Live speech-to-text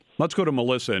Let's go to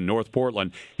Melissa in North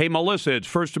Portland. Hey, Melissa, it's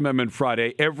First Amendment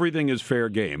Friday. Everything is fair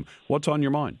game. What's on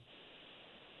your mind?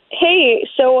 Hey,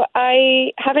 so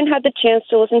I haven't had the chance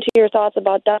to listen to your thoughts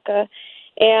about DACA,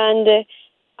 and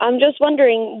I'm just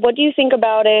wondering, what do you think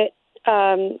about it,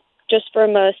 just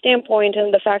from a standpoint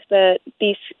and the fact that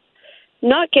these,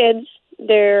 not kids,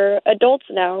 they're adults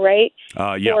now, right?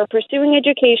 Yeah. Who are pursuing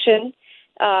education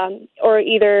or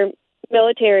either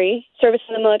military, service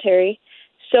in the military.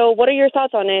 So what are your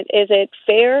thoughts on it? Is it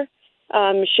fair?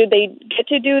 Should they get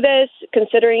to do this,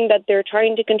 considering that they're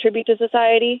trying to contribute to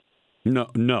society?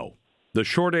 No. The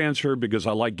short answer, because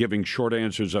I like giving short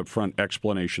answers up front,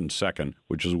 explanation second,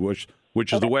 which is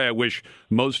the way I wish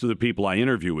most of the people I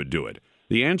interview would do it.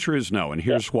 The answer is no, and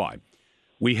here's why.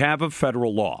 We have a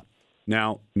federal law.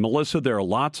 Now, Melissa, there are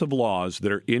lots of laws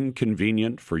that are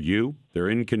inconvenient for you. They're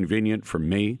inconvenient for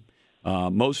me.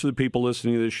 Most of the people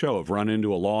listening to this show have run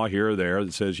into a law here or there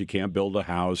that says you can't build a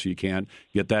house, you can't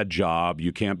get that job,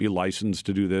 you can't be licensed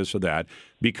to do this or that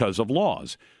because of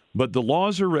laws. But the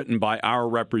laws are written by our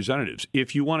representatives.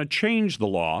 If you want to change the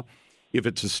law, if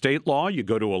it's a state law, you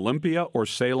go to Olympia or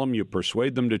Salem, you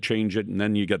persuade them to change it, and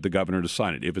then you get the governor to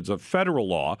sign it. If it's a federal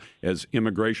law, as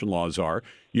immigration laws are,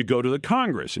 you go to the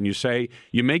Congress and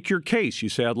you make your case. You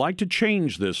say, I'd like to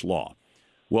change this law.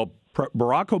 Well,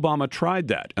 Barack Obama tried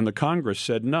that, and the Congress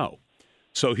said no.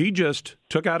 So he just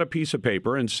took out a piece of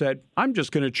paper and said, I'm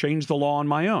just going to change the law on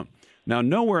my own. Now,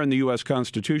 nowhere in the U.S.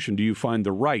 Constitution do you find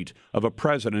the right of a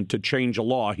president to change a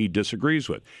law he disagrees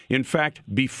with. In fact,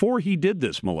 before he did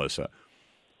this, Melissa,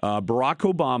 Barack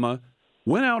Obama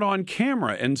went out on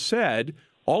camera and said,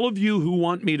 all of you who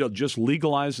want me to just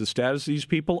legalize the status of these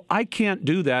people, I can't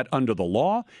do that under the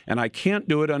law, and I can't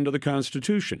do it under the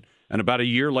Constitution. And about a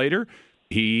year later,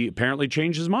 he apparently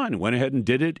changed his mind and went ahead and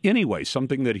did it anyway,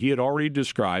 something that he had already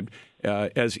described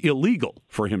as illegal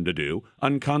for him to do,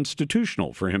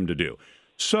 unconstitutional for him to do.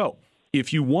 So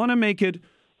if you want to make it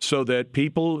so that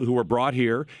people who are brought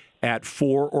here at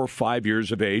 4 or 5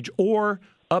 years of age or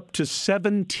up to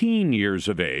 17 years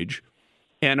of age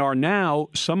and are now,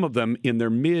 some of them in their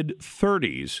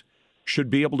mid-30s, should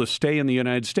be able to stay in the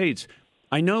United States.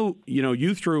 I know,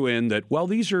 you threw in that, well,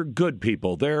 these are good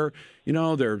people. They're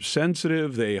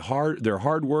sensitive, they're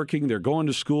hardworking, they're going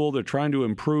to school, they're trying to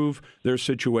improve their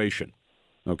situation,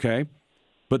 okay?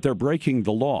 But they're breaking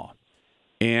the law.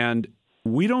 And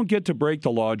we don't get to break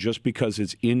the law just because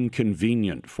it's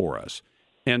inconvenient for us.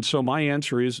 And so my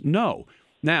answer is no.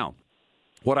 Now,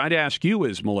 what I'd ask you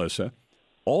is, Melissa,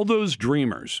 all those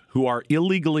dreamers who are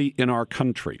illegally in our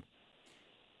country,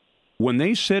 when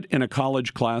they sit in a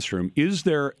college classroom, is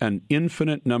there an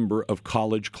infinite number of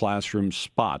college classroom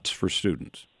spots for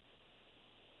students?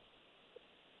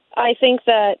 I think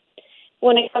that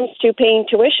when it comes to paying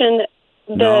tuition,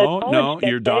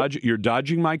 you're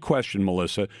dodging my question,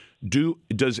 Melissa.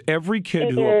 Does every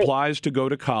kid who applies to go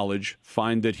to college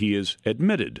find that he is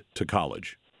admitted to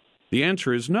college? The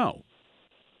answer is no.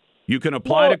 You can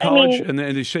apply to college, and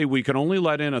then they say we can only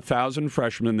let in 1,000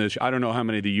 freshmen. I don't know how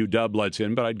many the UW lets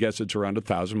in, but I'd guess it's around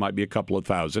 1,000, might be a couple of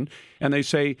thousand. And they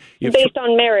say based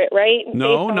on merit, right?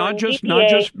 No, not just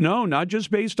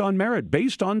based on merit,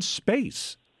 based on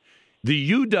space. The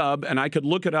UW, and I could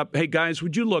look it up. Hey guys,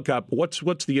 would you look up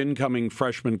what's the incoming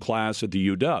freshman class at the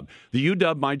UW? The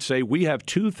UW might say we have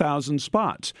 2,000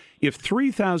 spots. If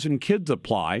 3,000 kids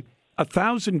apply,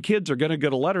 1,000 kids are going to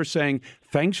get a letter saying,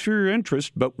 thanks for your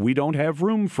interest, but we don't have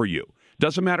room for you.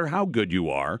 Doesn't matter how good you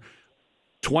are.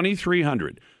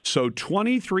 2,300. So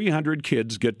 2,300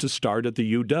 kids get to start at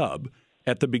the UW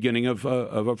at the beginning of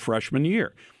a freshman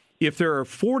year. If there are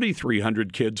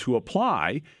 4,300 kids who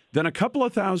apply, then a couple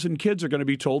of thousand kids are going to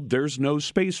be told there's no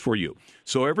space for you.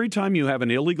 So every time you have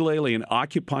an illegal alien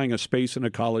occupying a space in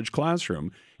a college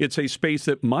classroom, it's a space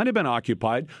that might have been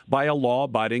occupied by a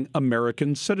law-abiding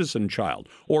American citizen child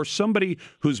or somebody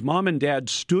whose mom and dad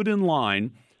stood in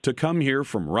line to come here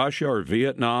from Russia or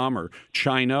Vietnam or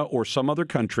China or some other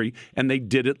country, and they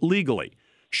did it legally.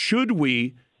 Should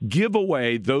we give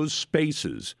away those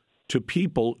spaces to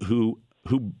people who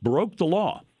broke the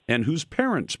law and whose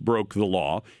parents broke the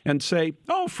law and say,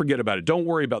 oh, forget about it. Don't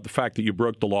worry about the fact that you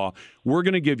broke the law. We're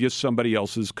going to give you somebody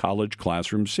else's college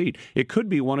classroom seat. It could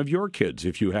be one of your kids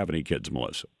if you have any kids,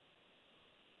 Melissa.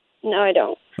 No, I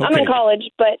don't. Okay. I'm in college,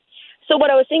 but so what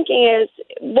I was thinking is,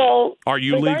 well, are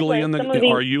you legally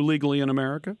in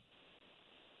America?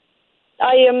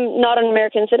 I am not an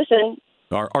American citizen.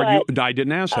 Are you? I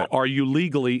didn't ask that. Are you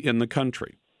legally in the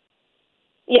country?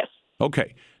 Yes.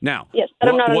 Okay. Now, yes, but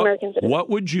I'm not an American citizen. What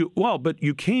would you? Well, but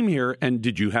you came here, and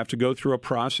did you have to go through a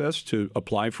process to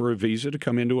apply for a visa to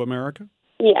come into America?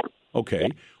 Yeah. Okay. Yeah.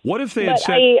 What if they had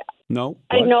said? No.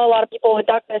 I know a lot of people with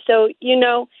DACA. So,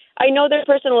 I know their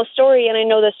personal story and I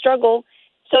know the struggle.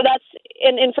 So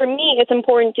and for me, it's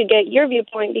important to get your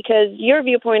viewpoint because your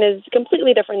viewpoint is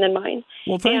completely different than mine.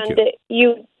 Well, thank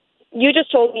you. And you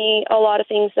just told me a lot of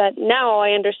things that now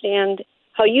I understand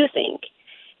how you think.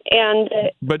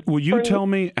 But will you tell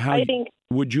me how?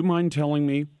 Would you mind telling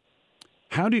me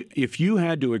if you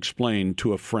had to explain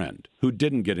to a friend who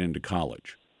didn't get into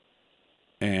college,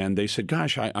 and they said,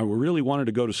 "Gosh, I really wanted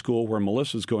to go to school where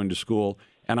Melissa's going to school,"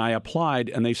 and I applied,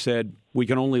 and they said, "We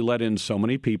can only let in so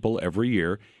many people every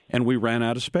year, and we ran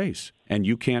out of space, and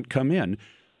you can't come in."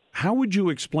 How would you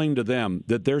explain to them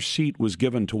that their seat was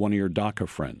given to one of your DACA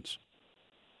friends?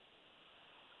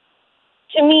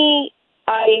 To me,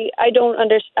 I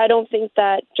don't think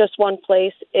that just one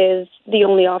place is the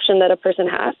only option that a person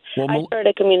has. Well, I started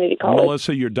a community college.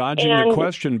 Melissa, you're dodging the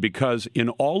question because in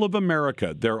all of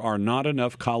America, there are not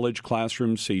enough college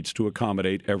classroom seats to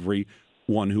accommodate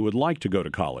everyone who would like to go to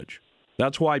college.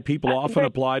 That's why people often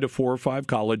apply to 4 or 5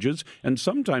 colleges, and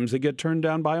sometimes they get turned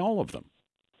down by all of them.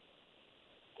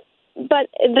 But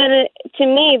then, to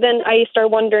me, I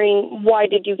start wondering, why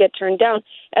did you get turned down?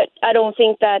 I don't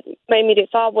think that my immediate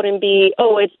thought wouldn't be,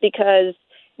 it's because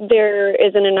there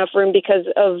isn't enough room because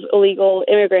of illegal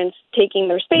immigrants taking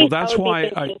their space. Well, that's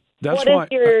why.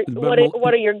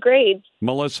 What are your grades?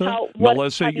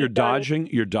 Melissa, you're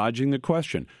dodging the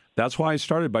question. That's why I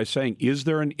started by saying, is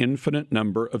there an infinite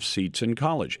number of seats in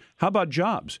college? How about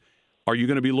jobs? Are you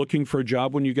going to be looking for a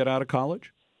job when you get out of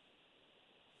college?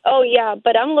 Oh, yeah,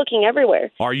 but I'm looking everywhere.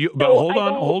 Are you? But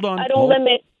hold on. I don't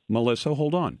limit. Melissa,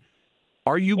 hold on.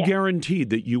 Are you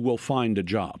guaranteed that you will find a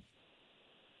job?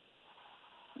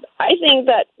 I think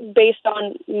that based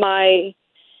on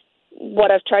what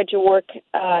I've tried to work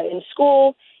in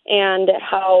school and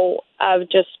how I've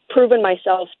just proven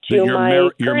myself to my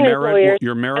current employers.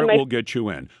 Your merit will get you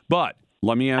in. But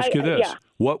let me ask you this. Yeah.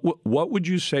 What would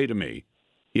you say to me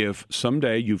if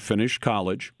someday you finish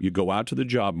college, you go out to the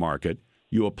job market,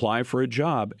 you apply for a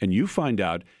job, and you find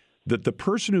out that the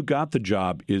person who got the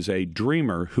job is a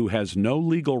dreamer who has no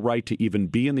legal right to even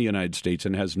be in the United States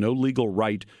and has no legal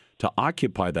right to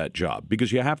occupy that job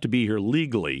because you have to be here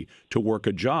legally to work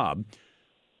a job?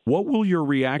 What will your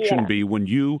reaction be when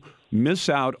you miss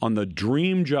out on the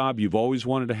dream job you've always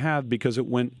wanted to have because it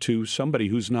went to somebody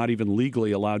who's not even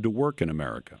legally allowed to work in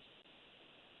America?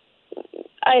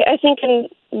 I think in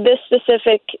this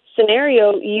specific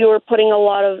scenario, you're putting a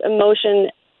lot of emotion.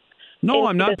 No,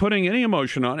 I'm not putting any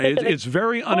emotion on it. It's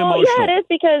very unemotional. Yeah, it is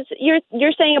because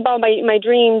you're saying about my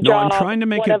dream job. No, I'm trying to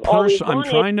make it personal. I'm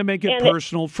trying to make it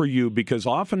personal for you because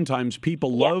oftentimes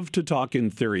people love to talk in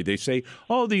theory. They say,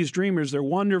 "Oh, these dreamers, they're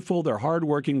wonderful, they're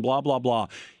hardworking, blah blah blah."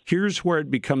 Here's where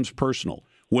it becomes personal.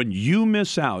 When you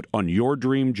miss out on your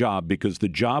dream job because the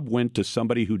job went to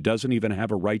somebody who doesn't even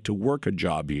have a right to work a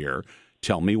job here,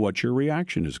 tell me what your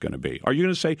reaction is going to be. Are you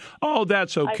going to say, "Oh,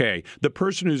 that's okay. The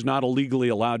person who's not illegally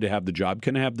allowed to have the job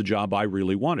can have the job I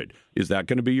really wanted"? Is that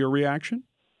going to be your reaction?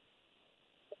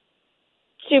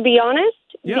 To be honest,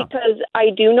 because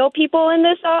I do know people in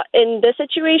this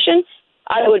situation,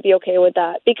 I would be okay with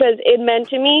that because it meant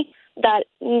to me that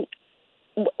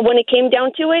when it came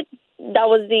down to it, that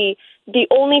was the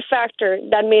only factor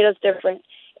that made us different.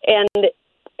 And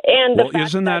the fact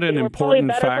isn't that an they were important probably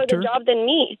better factor? For the job than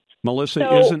me. Melissa,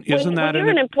 so isn't that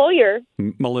an employer?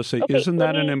 Melissa, okay, isn't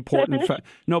that an important factor?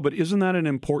 No, but isn't that an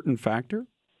important factor?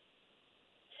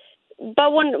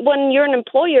 But when you're an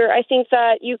employer, I think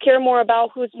that you care more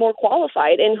about who's more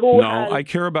qualified and who. No, I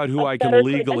care about who I can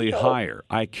legally hire.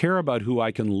 I care about who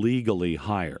I can legally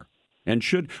hire. And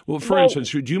for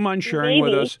instance, do you mind sharing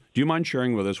with us? Do you mind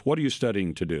sharing with us what are you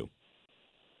studying to do?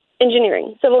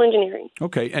 Engineering, civil engineering.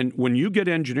 Okay, and when you get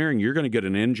engineering, you're going to get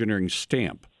an engineering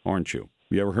stamp, aren't you?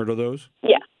 You ever heard of those?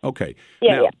 Yeah. Okay.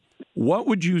 Yeah, What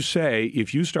would you say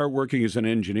if you start working as an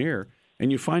engineer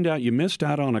and you find out you missed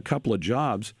out on a couple of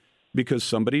jobs because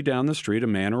somebody down the street, a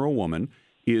man or a woman,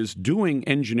 is doing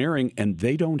engineering and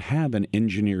they don't have an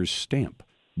engineer's stamp,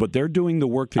 but they're doing the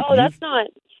work that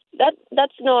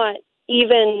that's not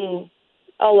even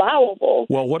allowable.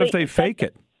 Well, what if they fake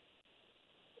it?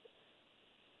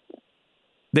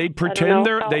 They pretend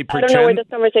they're. They pretend. I don't know where this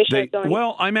conversation is going.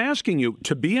 Well, I'm asking you,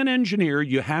 to be an engineer,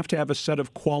 you have to have a set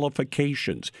of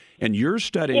qualifications, and you're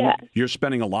studying. Yeah. You're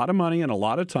spending a lot of money and a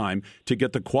lot of time to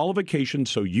get the qualifications,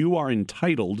 so you are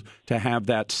entitled to have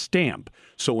that stamp.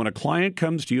 So when a client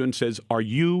comes to you and says, "Are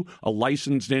you a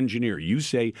licensed engineer?" you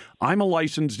say, "I'm a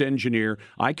licensed engineer.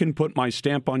 I can put my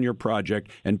stamp on your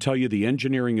project and tell you the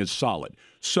engineering is solid."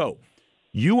 So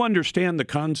You understand the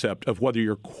concept of whether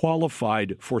you're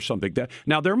qualified for something.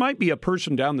 Now, there might be a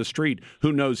person down the street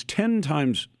who knows 10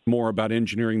 times more about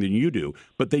engineering than you do,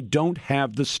 but they don't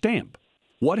have the stamp.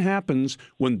 What happens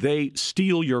when they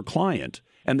steal your client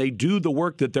and they do the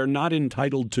work that they're not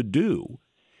entitled to do,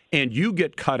 and you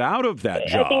get cut out of that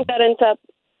job?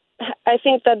 I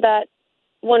think that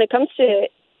when it comes to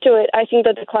it, I think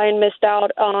that the client missed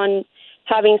out on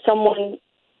having someone,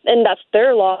 and that's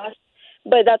their loss.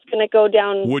 But that's going to go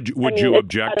down. Would you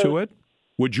object to it?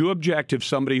 Would you object if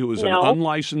somebody who was an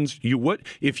unlicensed,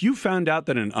 if you found out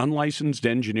that an unlicensed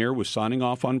engineer was signing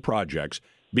off on projects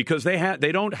because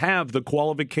they don't have the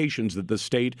qualifications that the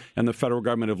state and the federal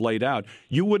government have laid out,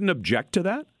 you wouldn't object to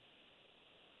that?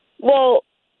 Well,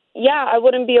 yeah, I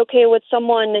wouldn't be okay with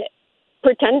someone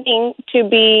pretending to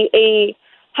be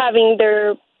having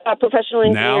their professional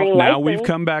engineering license. Now we've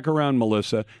come back around,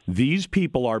 Melissa. These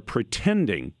people are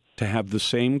pretending to have the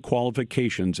same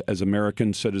qualifications as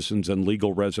American citizens and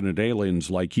legal resident aliens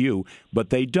like you,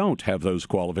 but they don't have those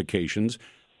qualifications.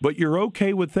 But you're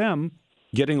okay with them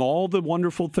getting all the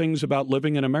wonderful things about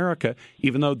living in America,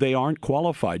 even though they aren't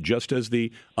qualified, just as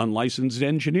the unlicensed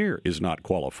engineer is not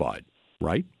qualified,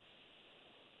 right?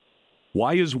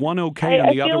 Why is one okay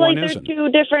and the other one isn't?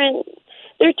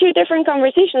 They're two different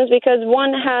conversations, because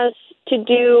one has to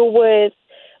do with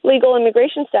legal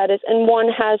immigration status, and one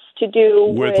has to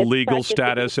do with legal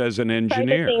status as an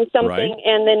engineer, right?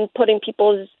 And then putting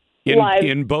people's lives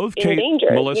in both cases,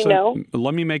 danger. Melissa,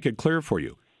 let me make it clear for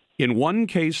you. In one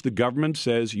case, the government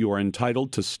says you are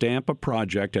entitled to stamp a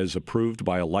project as approved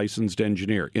by a licensed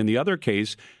engineer. In the other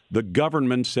case, the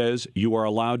government says you are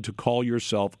allowed to call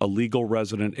yourself a legal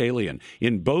resident alien.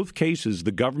 In both cases,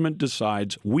 the government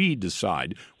we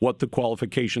decide what the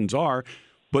qualifications are.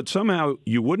 But somehow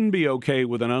you wouldn't be okay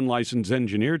with an unlicensed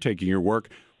engineer taking your work,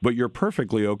 but you're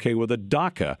perfectly okay with a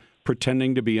DACA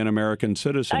pretending to be an American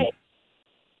citizen.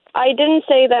 I didn't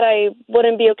say that I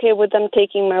wouldn't be okay with them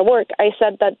taking my work. I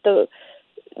said that the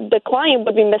client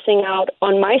would be missing out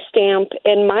on my stamp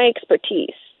and my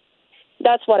expertise.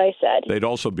 That's what I said. They'd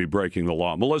also be breaking the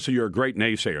law. Melissa, you're a great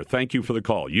naysayer. Thank you for the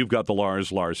call. You've got the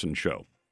Lars Larson Show.